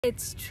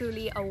It's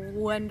truly a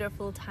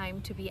wonderful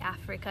time to be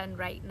African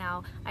right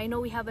now. I know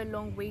we have a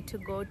long way to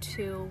go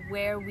to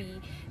where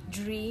we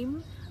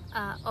dream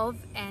of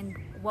and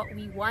what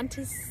we want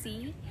to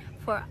see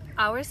for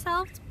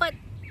ourselves, but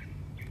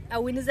a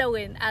win is a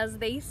win, as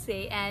they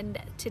say. And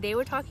today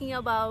we're talking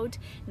about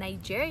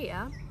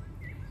Nigeria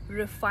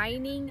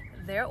refining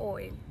their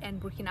oil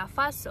and Burkina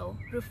Faso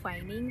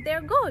refining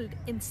their gold.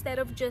 Instead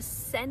of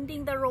just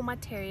sending the raw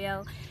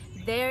material,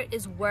 there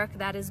is work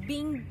that is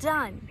being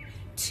done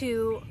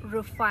to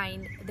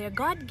refine their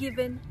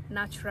God-given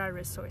natural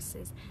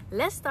resources.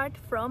 Let's start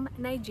from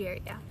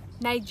Nigeria.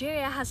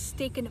 Nigeria has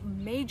taken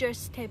major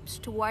steps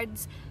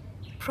towards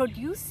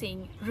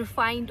producing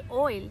refined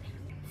oil.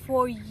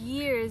 For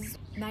years,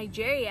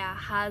 Nigeria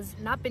has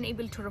not been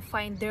able to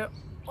refine their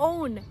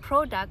own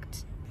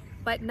product,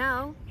 but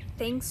now,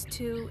 thanks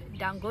to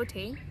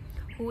Dangote,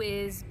 who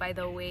is, by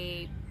the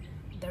way,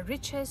 the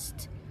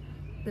richest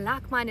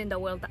black man in the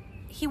world.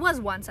 He was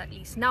once, at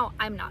least. Now,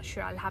 I'm not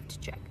sure. I'll have to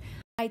check.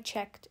 I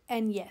checked,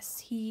 and yes,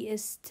 he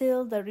is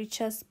still the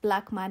richest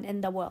black man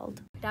in the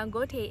world.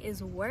 Dangote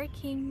is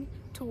working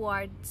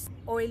towards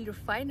oil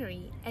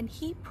refinery, and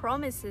he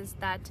promises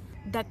that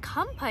the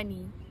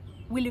company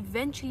will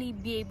eventually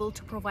be able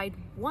to provide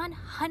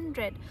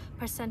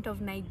 100%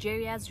 of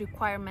Nigeria's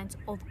requirements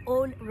of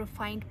all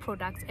refined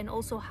products and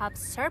also have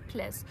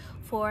surplus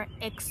for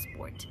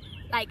export.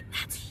 Like,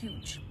 that's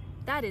huge.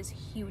 That is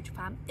huge,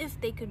 fam. If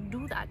they can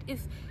do that,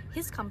 if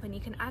his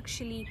company can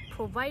actually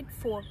provide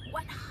for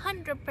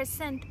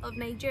 100% of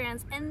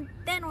Nigerians, and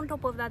then on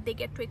top of that they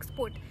get to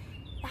export,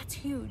 that's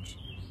huge.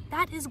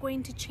 That is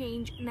going to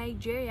change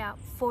Nigeria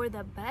for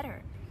the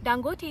better.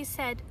 Dangote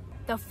said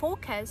the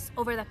focus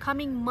over the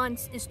coming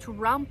months is to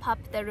ramp up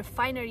the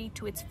refinery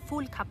to its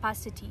full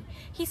capacity.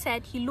 He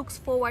said he looks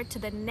forward to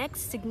the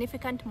next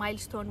significant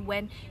milestone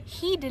when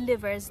he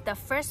delivers the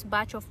first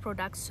batch of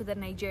products to the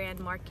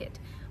Nigerian market.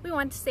 We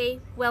want to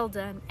say well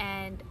done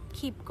and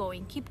keep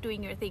going, keep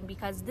doing your thing,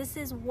 because this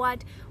is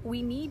what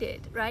we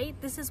needed, right?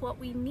 This is what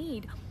we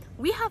need.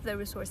 We have the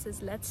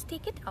resources. Let's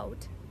take it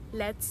out.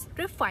 Let's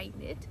refine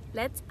it.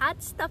 Let's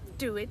add stuff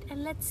to it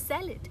and let's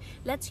sell it.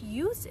 Let's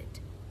use it.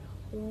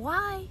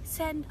 Why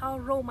send our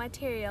raw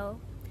material,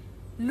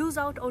 lose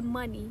out on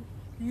money,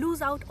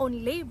 lose out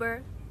on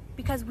labor,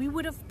 because we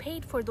would have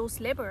paid for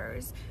those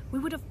laborers, we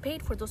would have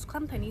paid for those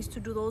companies to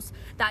do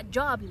that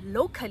job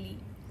locally,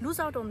 lose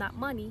out on that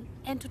money,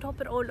 and to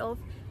top it all off,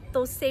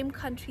 those same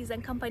countries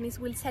and companies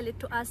will sell it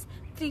to us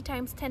 3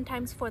 times, 10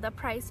 times for the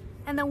price,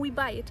 and then we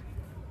buy it.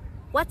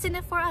 What's in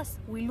it for us?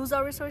 We lose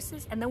our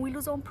resources, and then we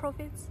lose on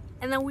profits,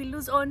 and then we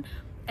lose on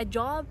a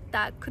job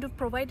that could have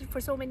provided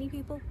for so many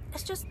people.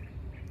 It's just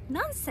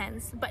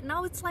nonsense. But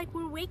now it's like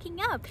we're waking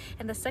up.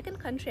 And the second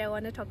country I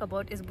want to talk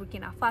about is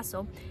Burkina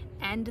Faso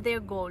and their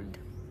gold.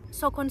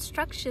 So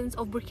constructions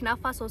of Burkina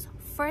Faso's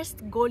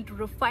first gold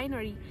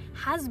refinery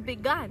has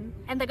begun,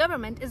 and the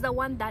government is the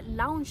one that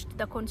launched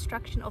the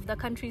construction of the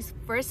country's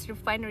first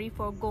refinery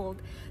for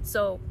gold.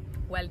 So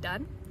well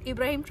done,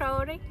 Ibrahim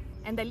Traore.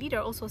 And the leader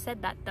also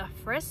said that the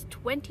first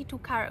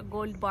 22-carat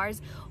gold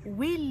bars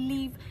will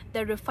leave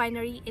the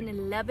refinery in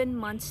 11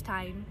 months'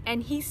 time.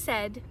 And he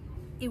said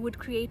it would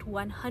create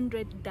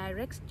 100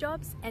 direct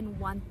jobs and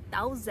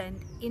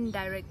 1,000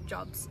 indirect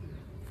jobs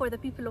for the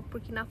people of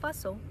Burkina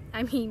Faso.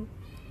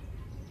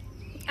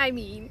 I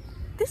mean,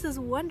 this is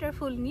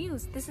wonderful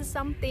news. This is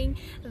something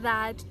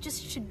that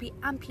just should be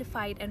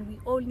amplified, and we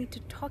all need to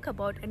talk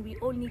about, and we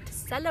all need to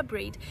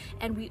celebrate,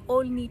 and we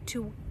all need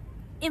to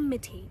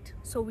imitate.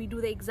 So we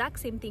do the exact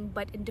same thing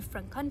but in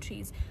different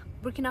countries.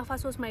 Burkina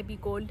Faso's might be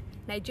gold,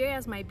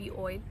 Nigeria's might be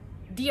oil,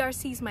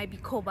 DRC's might be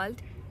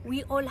cobalt.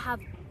 We all have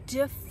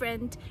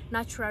different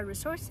natural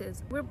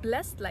resources. We're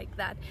blessed like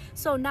that.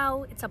 So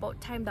now it's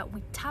about time that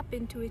we tap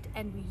into it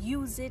and we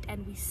use it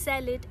and we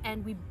sell it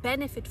and we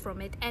benefit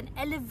from it and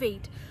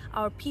elevate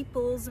our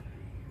people's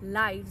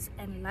lives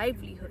and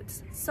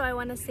livelihoods. So I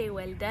want to say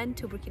well done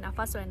to Burkina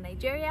Faso and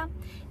Nigeria.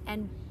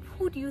 And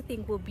who do you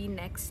think will be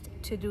next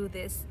to do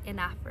this in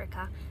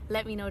Africa?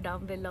 Let me know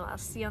down below. I'll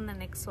see you on the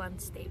next one.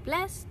 Stay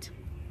blessed.